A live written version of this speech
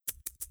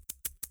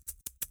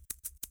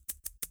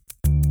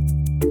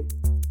Hey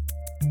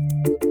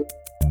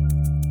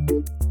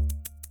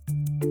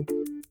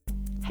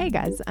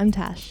guys, I'm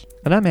Tash,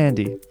 And I'm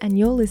Andy, and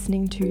you're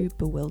listening to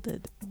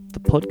Bewildered. the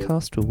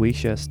podcast where we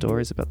share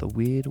stories about the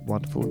weird,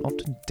 wonderful, and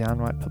often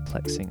downright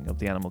perplexing of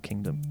the animal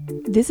kingdom.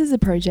 This is a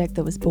project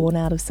that was born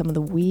out of some of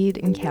the weird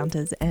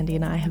encounters Andy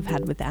and I have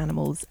had with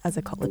animals as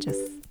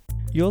ecologists.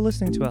 You're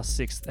listening to our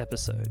 6th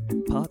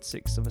episode, part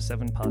 6 of a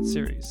 7-part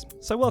series.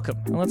 So welcome,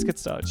 and let's get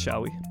started,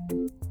 shall we?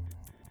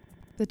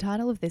 The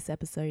title of this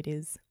episode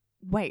is,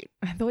 Wait,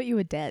 I thought you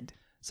were dead.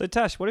 So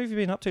Tash, what have you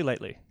been up to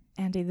lately?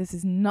 Andy, this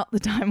is not the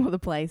time or the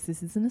place.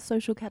 This isn't a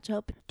social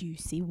catch-up. Do you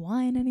see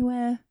wine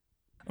anywhere?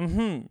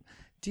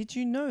 Did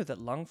you know that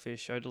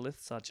lungfish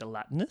otoliths are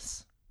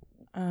gelatinous?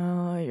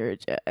 Oh, you're a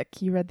jerk.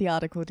 You read the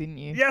article, didn't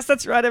you? Yes,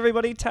 that's right,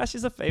 everybody. Tash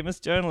is a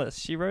famous journalist.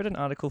 She wrote an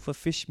article for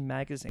Fish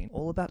magazine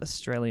all about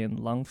Australian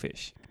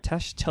lungfish.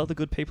 Tash, tell the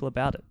good people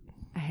about it.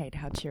 I hate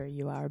how cheery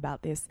you are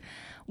about this.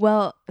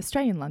 Well,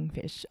 Australian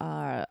lungfish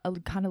are a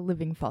kind of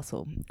living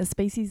fossil, a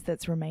species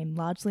that's remained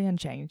largely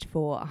unchanged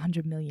for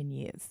 100 million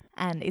years,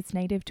 and it's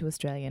native to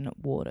Australian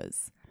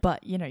waters.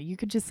 But, you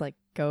could just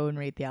go and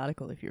read the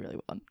article if you really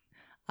want.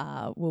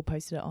 We'll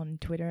post it on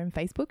Twitter and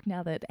Facebook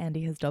now that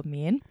Andy has dubbed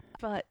me in.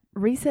 But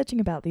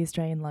researching about the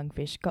Australian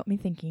lungfish got me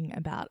thinking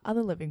about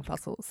other living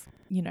fossils,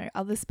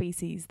 other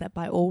species that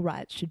by all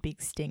rights should be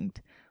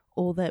extinct,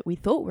 or that we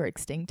thought were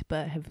extinct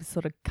but have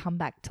sort of come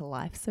back to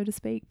life, so to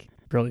speak.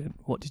 Brilliant.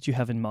 What did you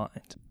have in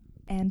mind?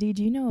 Andy,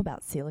 do you know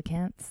about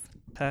coelacanths?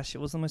 Tash, it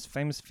was the most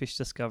famous fish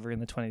discovery in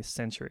the 20th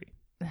century.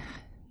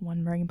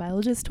 One marine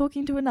biologist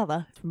talking to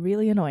another. It's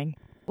really annoying.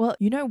 Well,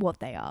 you know what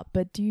they are,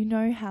 but do you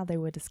know how they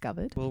were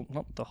discovered? Well,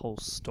 not the whole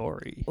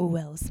story.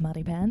 Well,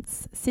 smarty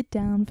pants, sit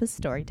down for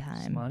story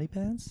time. Smarty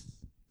pants?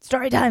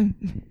 Story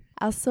time!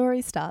 Our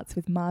story starts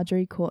with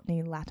Marjorie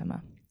Courtney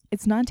Latimer.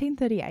 It's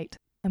 1938,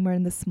 and we're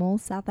in the small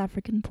South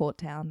African port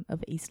town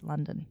of East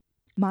London.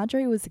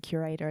 Marjorie was the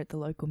curator at the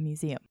local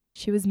museum.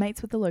 She was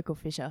mates with the local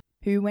fisher,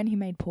 who, when he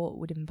made port,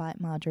 would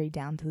invite Marjorie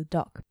down to the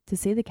dock to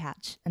see the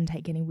catch and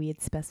take any weird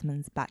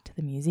specimens back to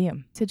the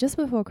museum. So just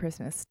before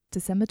Christmas,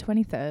 December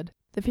 23rd,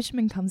 the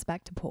fisherman comes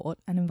back to port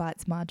and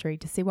invites Marjorie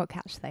to see what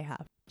catch they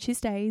have. She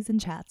stays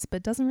and chats,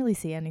 but doesn't really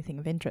see anything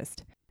of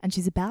interest. And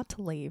she's about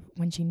to leave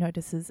when she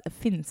notices a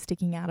fin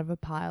sticking out of a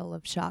pile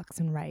of sharks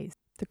and rays.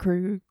 The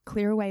crew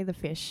clear away the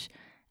fish,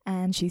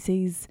 and she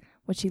sees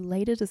what she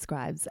later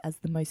describes as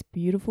the most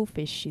beautiful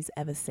fish she's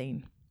ever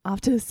seen.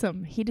 After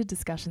some heated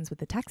discussions with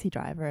the taxi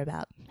driver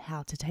about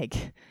how to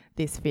take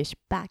this fish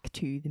back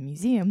to the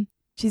museum,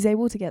 she's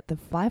able to get the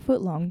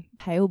 5-foot-long,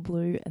 pale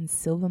blue and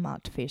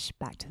silver-marked fish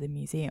back to the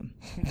museum.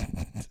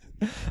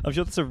 I'm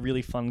sure that's a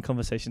really fun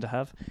conversation to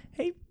have.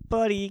 Hey,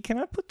 buddy, can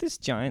I put this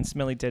giant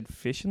smelly dead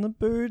fish in the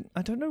boot?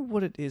 I don't know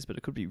what it is, but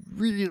it could be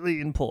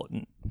really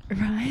important.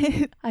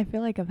 Right? I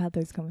feel like I've had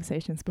those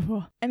conversations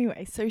before.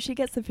 Anyway, so she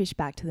gets the fish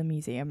back to the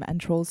museum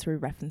and trawls through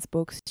reference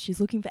books.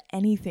 She's looking for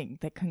anything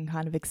that can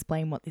kind of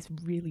explain what this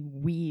really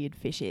weird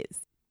fish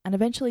is. And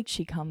eventually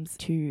she comes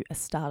to a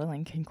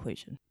startling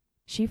conclusion.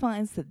 She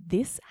finds that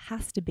this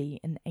has to be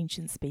an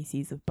ancient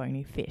species of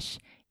bony fish.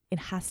 It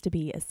has to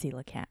be a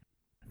coelacanth.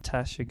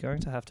 Tash, you're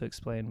going to have to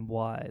explain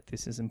why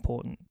this is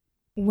important.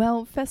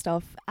 Well, first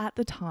off, at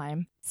the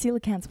time,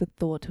 coelacanths were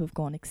thought to have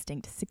gone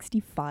extinct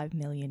 65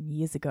 million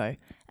years ago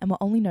and were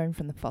only known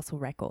from the fossil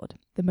record.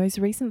 The most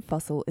recent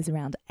fossil is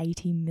around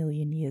 80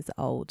 million years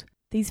old.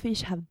 These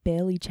fish have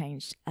barely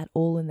changed at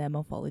all in their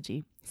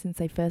morphology since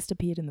they first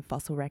appeared in the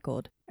fossil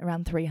record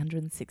around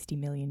 360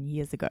 million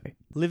years ago.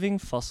 Living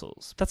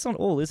fossils. That's not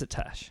all, is it,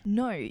 Tash?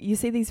 No, you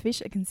see, these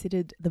fish are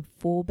considered the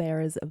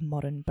forebearers of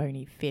modern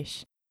bony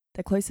fish.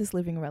 Their closest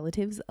living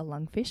relatives are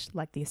lungfish,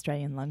 like the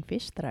Australian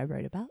lungfish that I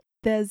wrote about.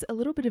 There's a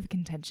little bit of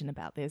contention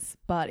about this,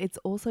 but it's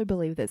also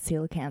believed that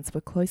coelacanths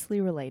were closely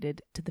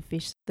related to the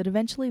fish that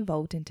eventually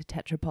evolved into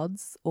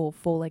tetrapods or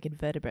four-legged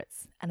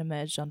vertebrates and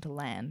emerged onto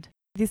land.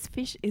 This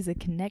fish is a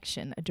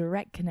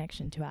direct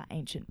connection to our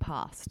ancient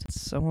past.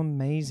 It's so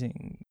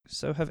amazing.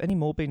 So have any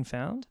more been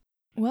found?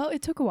 Well,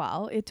 it took a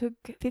while. It took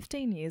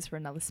 15 years for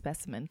another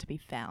specimen to be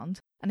found,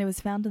 and it was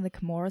found in the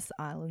Comoros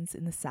Islands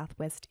in the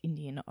southwest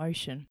Indian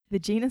Ocean. The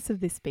genus of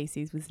this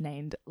species was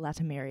named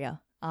Latimeria,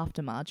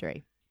 after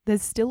Marjorie.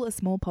 There's still a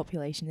small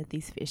population of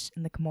these fish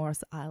in the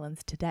Comoros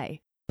Islands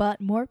today, but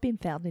more have been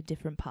found in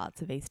different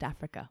parts of East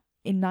Africa.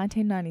 In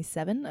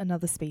 1997,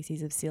 another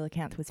species of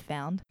coelacanth was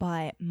found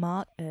by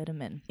Mark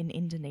Erdeman in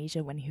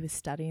Indonesia when he was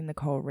studying the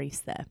coral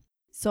reefs there.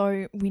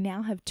 So we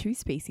now have 2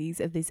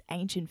 species of this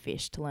ancient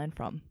fish to learn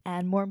from,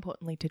 and more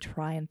importantly to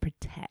try and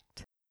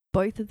protect.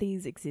 Both of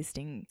these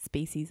existing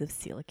species of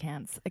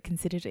coelacanths are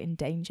considered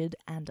endangered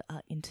and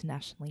are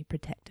internationally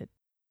protected.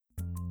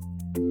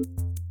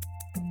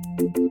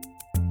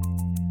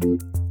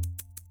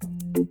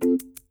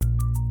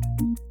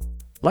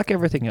 Like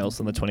everything else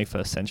in the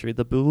 21st century,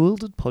 the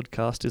Bewildered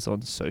Podcast is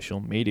on social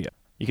media.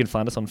 You can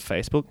find us on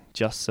Facebook,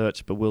 just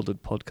search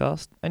Bewildered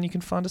Podcast, and you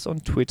can find us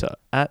on Twitter,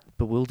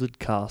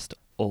 @BewilderedCast,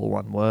 all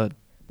one word.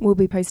 We'll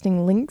be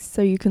posting links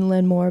so you can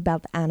learn more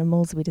about the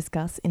animals we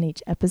discuss in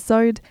each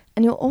episode,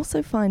 and you'll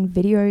also find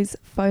videos,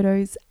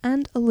 photos,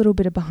 and a little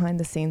bit of behind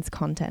the scenes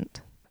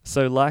content.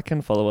 So like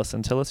and follow us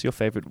and tell us your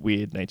favourite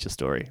weird nature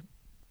story.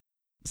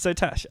 So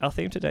Tash, our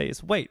theme today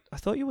is Wait, I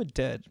Thought You Were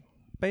Dead.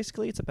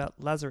 Basically, it's about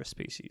Lazarus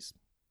species.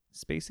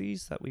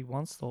 Species that we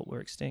once thought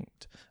were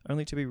extinct,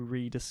 only to be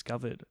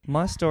rediscovered.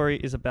 My story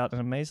is about an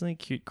amazingly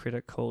cute critter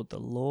called the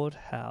Lord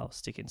Howe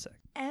stick insect.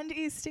 And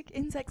stick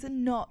insects are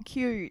not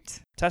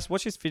cute. Tash,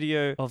 watch this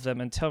video of them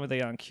and tell me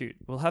they aren't cute.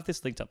 We'll have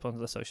this linked up onto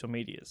the social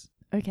medias.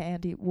 Okay,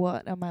 Andy,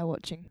 what am I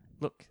watching?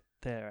 Look,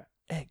 they're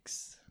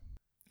eggs.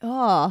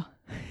 Oh,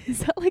 is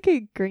that like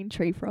a green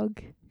tree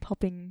frog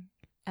popping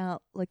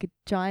out like a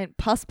giant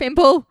pus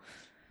pimple?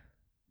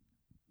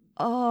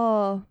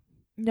 Oh,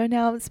 no,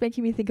 now it's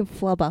making me think of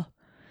Flubber.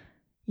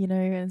 You know,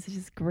 and it's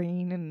just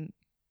green and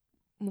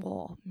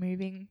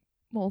moving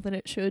more than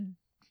it should.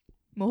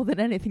 More than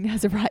anything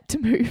has a right to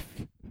move.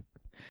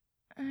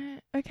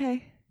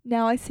 Okay,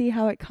 now I see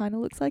how it kind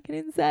of looks like an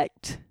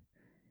insect.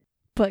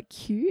 But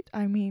cute?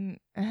 I mean,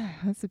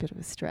 that's a bit of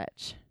a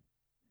stretch.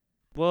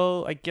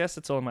 Well, I guess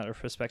it's all a matter of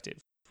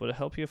perspective. Would it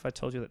help you if I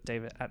told you that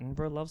David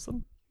Attenborough loves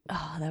them?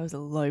 Oh, that was a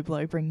low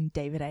blow bringing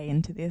David A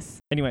into this.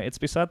 Anyway, it's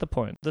beside the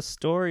point. The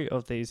story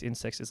of these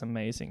insects is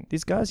amazing.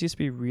 These guys used to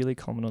be really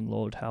common on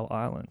Lord Howe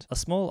Island, a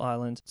small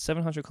island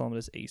 700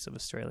 kilometres east of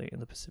Australia in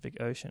the Pacific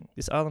Ocean.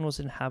 This island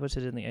was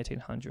inhabited in the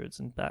 1800s,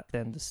 and back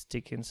then the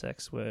stick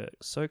insects were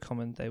so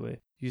common they were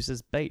used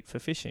as bait for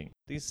fishing.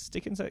 These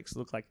stick insects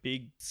look like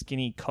big,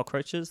 skinny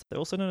cockroaches. They're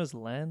also known as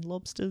land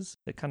lobsters.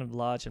 They're kind of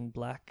large and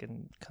black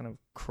and kind of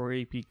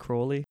creepy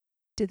crawly.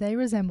 Do they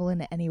resemble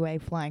in any way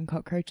flying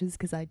cockroaches?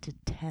 Because I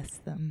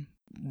detest them.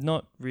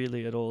 Not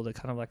really at all. They're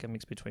kind of like a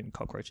mix between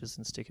cockroaches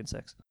and stick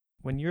insects.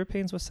 When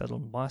Europeans were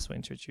settled, mice were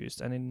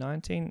introduced, and in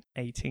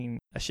 1918,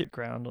 a ship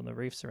ground on the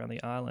reefs around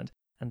the island,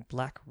 and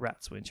black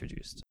rats were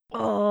introduced.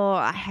 Oh,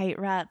 I hate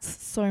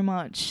rats so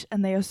much,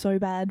 and they are so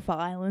bad for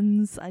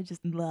islands.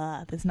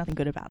 There's nothing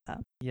good about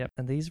that. Yep,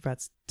 and these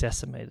rats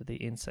decimated the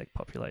insect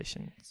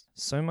populations.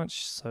 So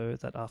much so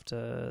that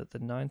after the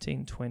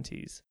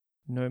 1920s,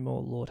 no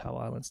more Lord Howe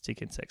Island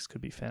stick insects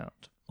could be found.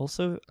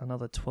 Also,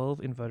 another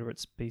 12 invertebrate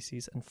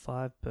species and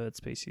 5 bird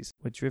species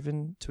were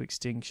driven to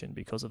extinction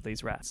because of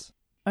these rats.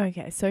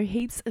 Okay, so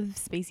heaps of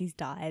species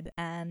died,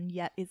 and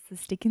yet it's the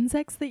stick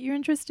insects that you're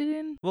interested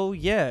in? Well,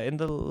 yeah, in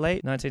the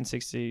late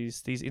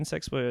 1960s, these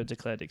insects were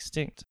declared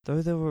extinct,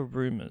 though there were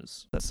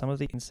rumours that some of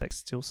the insects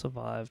still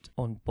survived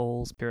on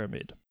Ball's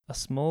Pyramid, a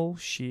small,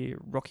 sheer,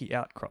 rocky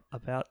outcrop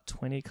about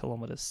 20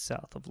 kilometres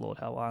south of Lord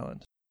Howe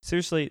Island.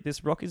 Seriously,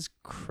 this rock is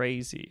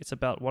crazy. It's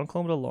about 1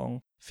 kilometre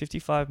long,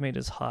 55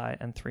 metres high,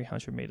 and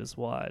 300 metres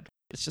wide.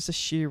 It's just a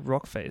sheer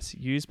rock face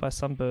used by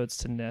some birds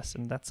to nest,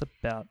 and that's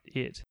about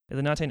it. In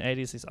the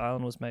 1980s, this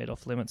island was made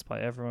off limits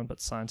by everyone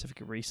but scientific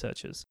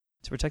researchers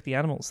to protect the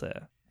animals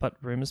there. But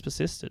rumours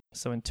persisted.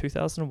 So in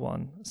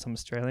 2001, some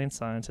Australian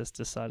scientists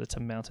decided to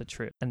mount a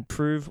trip and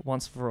prove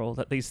once for all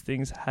that these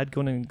things had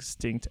gone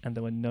extinct and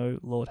there were no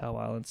Lord Howe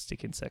Island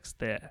stick insects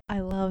there.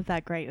 I love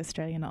that great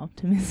Australian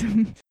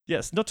optimism.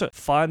 Yes, not to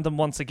find them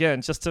once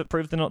again, just to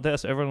prove they're not there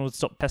so everyone would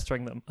stop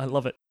pestering them. I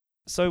love it.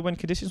 So when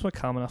conditions were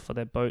calm enough for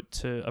their boat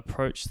to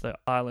approach the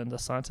island, the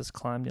scientists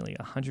climbed nearly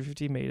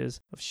 150 metres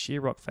of sheer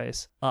rock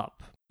face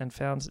up and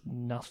found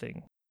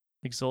nothing.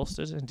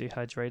 Exhausted and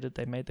dehydrated,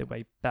 they made their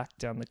way back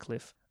down the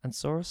cliff and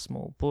saw a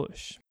small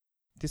bush.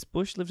 This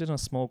bush lived in a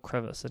small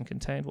crevice and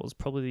contained what was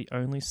probably the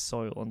only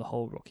soil on the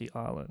whole rocky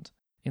island.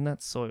 In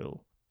that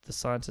soil, the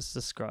scientists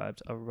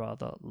described a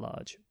rather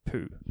large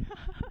poo.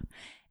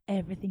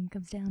 Everything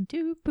comes down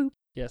to poop.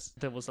 Yes,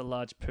 there was a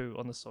large poo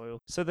on the soil.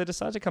 So they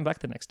decided to come back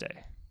the next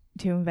day.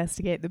 To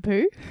investigate the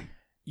poo?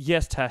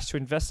 Yes, Tash, to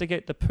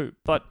investigate the poop.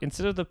 But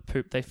instead of the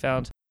poop, they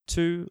found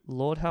 2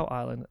 Lord Howe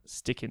Island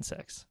stick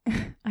insects.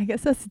 I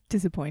guess that's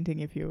disappointing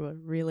if you were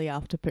really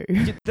after poo.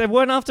 They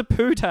weren't after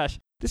poo, Tash.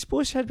 This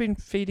bush had been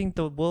feeding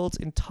the world's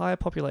entire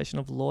population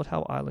of Lord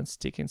Howe Island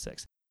stick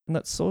insects, and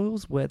that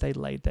soil's where they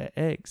laid their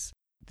eggs.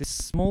 This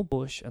small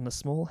bush and the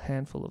small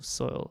handful of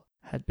soil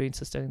had been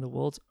sustaining the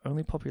world's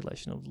only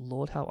population of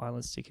Lord Howe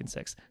Island stick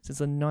insects since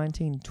the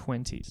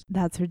 1920s.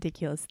 That's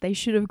ridiculous. They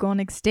should have gone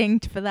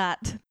extinct for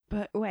that.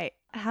 But wait,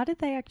 how did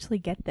they actually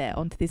get there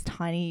onto this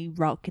tiny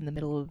rock in the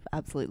middle of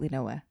absolutely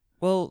nowhere?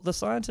 Well, the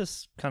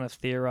scientists kind of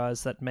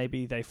theorized that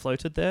maybe they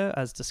floated there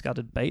as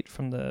discarded bait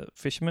from the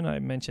fishermen I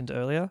mentioned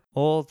earlier,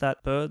 or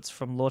that birds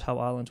from Lord Howe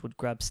Island would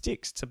grab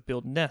sticks to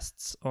build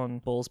nests on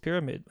Ball's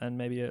Pyramid, and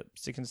maybe a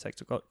stick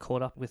insect got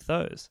caught up with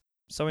those.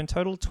 So in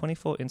total,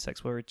 24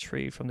 insects were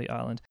retrieved from the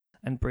island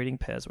and breeding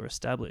pairs were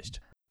established.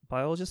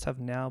 Biologists have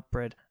now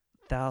bred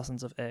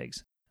thousands of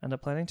eggs and are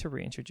planning to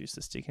reintroduce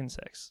the stick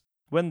insects.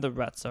 When the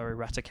rats are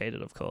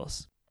eradicated, of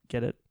course.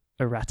 Get it?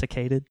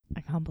 Eradicated?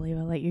 I can't believe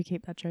I let you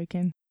keep that joke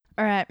in.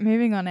 All right,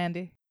 moving on,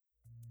 Andy.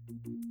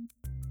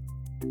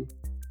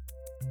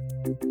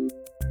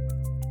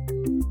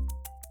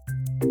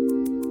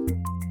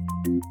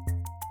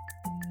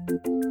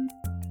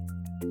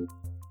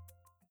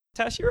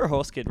 Tash, you're a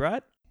horse kid,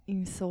 right?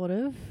 Sort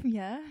of,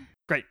 yeah.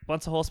 Great.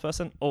 Once a horse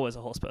person, always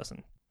a horse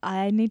person.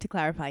 I need to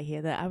clarify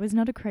here that I was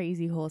not a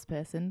crazy horse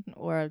person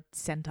or a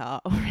centaur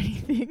or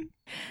anything.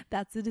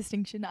 That's a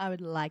distinction I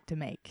would like to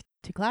make.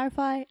 To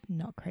clarify,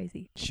 not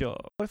crazy. Sure.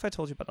 What if I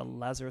told you about a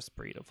Lazarus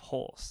breed of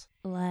horse?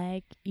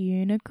 Like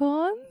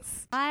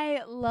unicorns?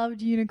 I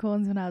loved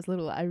unicorns when I was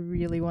little. I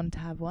really wanted to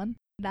have one.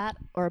 That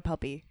or a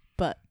puppy,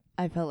 but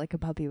I felt like a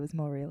puppy was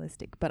more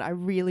realistic, but I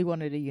really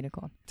wanted a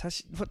unicorn.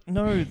 Tash, what?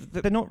 No,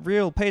 they're not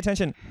real. Pay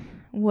attention.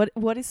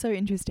 What is so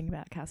interesting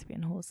about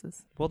Caspian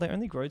horses? Well, they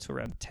only grow to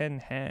around 10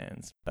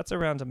 hands. That's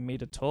around a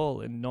meter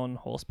tall in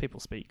non-horse people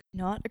speak.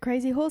 Not a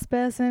crazy horse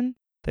person.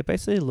 They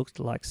basically looked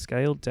like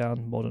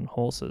scaled-down modern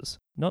horses,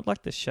 not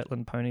like the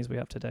Shetland ponies we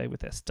have today with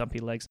their stumpy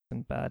legs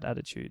and bad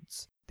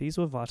attitudes. These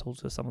were vital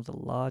to some of the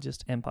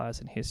largest empires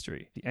in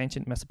history, the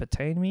ancient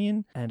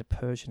Mesopotamian and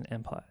Persian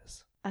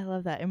empires. I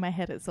love that. In my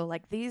head, it's all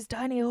like, these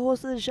tiny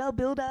horses shall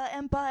build our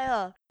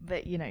empire.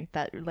 But,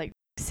 that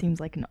seems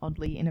like an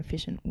oddly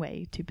inefficient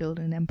way to build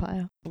an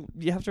empire.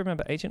 You have to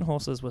remember, ancient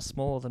horses were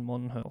smaller than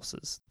modern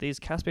horses. These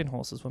Caspian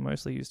horses were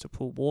mostly used to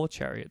pull war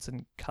chariots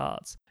and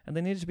carts, and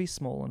they needed to be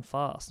small and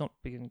fast, not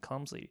big and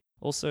clumsy.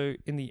 Also,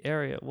 in the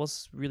area, it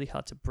was really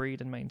hard to breed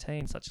and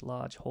maintain such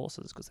large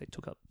horses because they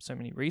took up so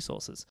many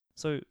resources.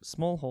 So,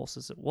 small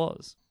horses it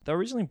was. They were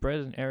originally bred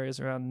in areas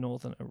around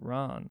northern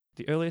Iran.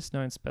 The earliest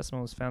known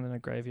specimen was found in a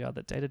graveyard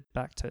that dated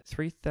back to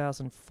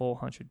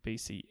 3400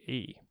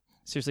 BCE.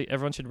 Seriously,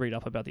 everyone should read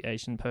up about the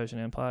Asian Persian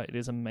Empire. It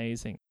is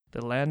amazing.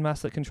 The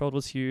landmass that controlled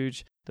was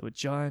huge. There were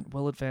giant,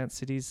 well-advanced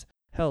cities.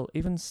 Hell,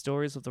 even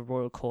stories of the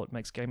royal court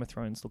makes Game of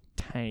Thrones look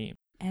tame.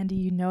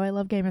 Andy, I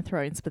love Game of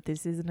Thrones, but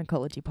this is an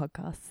ecology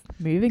podcast.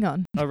 Moving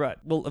on. Alright,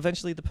 well,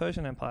 eventually the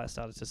Persian Empire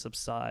started to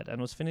subside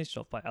and was finished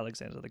off by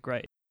Alexander the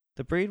Great.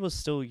 The breed was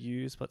still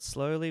used, but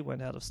slowly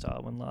went out of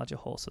style when larger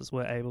horses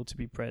were able to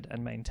be bred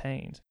and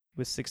maintained.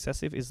 With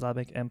successive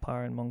Islamic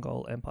Empire and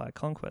Mongol Empire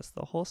conquests,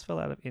 the horse fell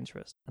out of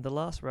interest, and the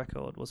last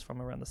record was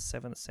from around the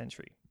 7th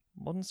century.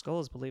 Modern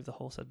scholars believe the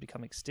horse had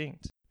become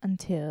extinct.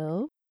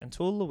 Until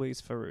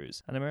Louise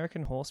Farouz, an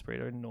American horse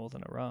breeder in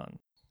northern Iran.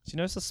 She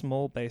noticed a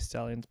small bay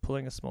stallion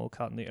pulling a small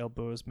cart in the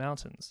Elburz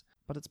mountains,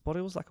 but its body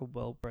was like a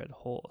well-bred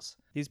horse.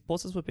 These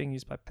horses were being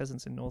used by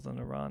peasants in northern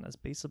Iran as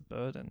beasts of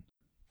burden.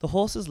 The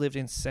horses lived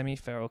in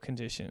semi-feral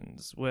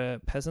conditions, where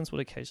peasants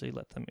would occasionally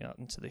let them out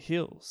into the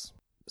hills.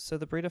 So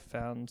the breeder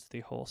found the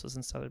horses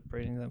and started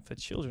breeding them for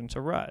children to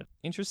ride.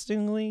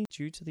 Interestingly,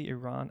 due to the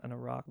Iran and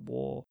Iraq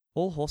war,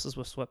 all horses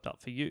were swept up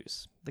for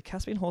use. The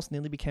Caspian horse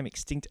nearly became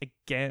extinct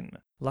again.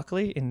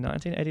 Luckily, in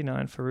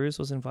 1989, Farouz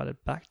was invited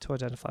back to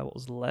identify what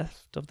was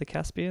left of the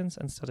Caspians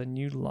and start a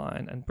new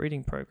line and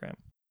breeding program.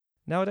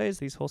 Nowadays,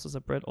 these horses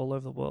are bred all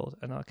over the world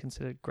and are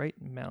considered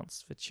great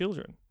mounts for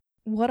children.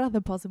 what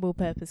other possible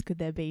purpose could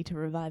there be to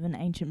revive an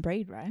ancient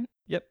breed, right?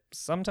 Yep,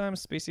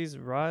 sometimes species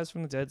rise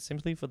from the dead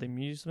simply for the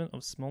amusement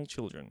of small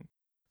children.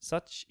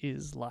 Such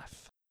is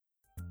life.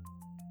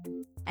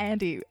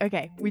 Andy,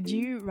 okay, would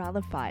you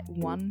rather fight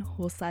one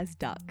horse-sized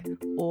duck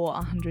or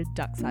 100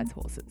 duck-sized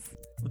horses?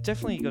 Well,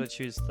 definitely you got to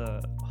choose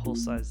the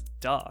horse-sized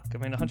duck. I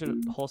mean,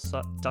 100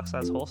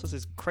 duck-sized horses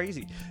is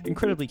crazy,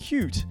 incredibly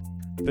cute,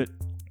 but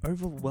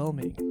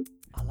overwhelming.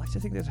 I like to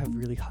think they'd have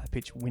really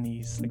high-pitched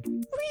whinnies, like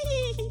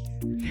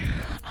whee!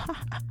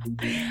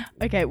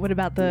 Okay, what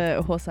about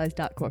the horse-sized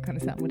duck? What kind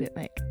of sound would it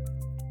make?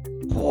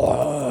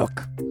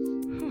 Quack!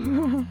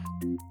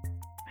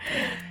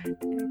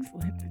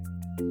 Excellent.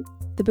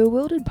 The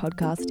Bewildered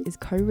podcast is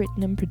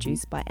co-written and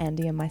produced by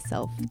Andy and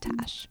myself,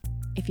 Tash.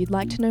 If you'd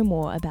like to know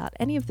more about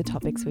any of the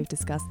topics we've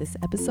discussed this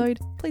episode,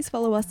 please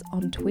follow us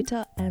on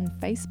Twitter and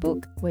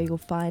Facebook, where you'll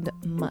find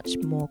much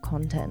more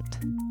content.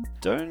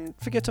 Don't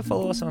forget to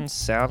follow us on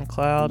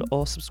SoundCloud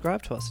or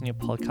subscribe to us in your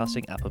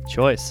podcasting app of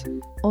choice.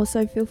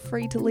 Also, feel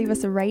free to leave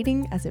us a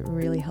rating, as it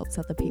really helps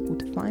other people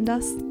to find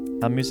us.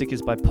 Our music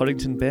is by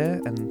Poddington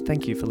Bear, and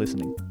thank you for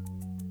listening.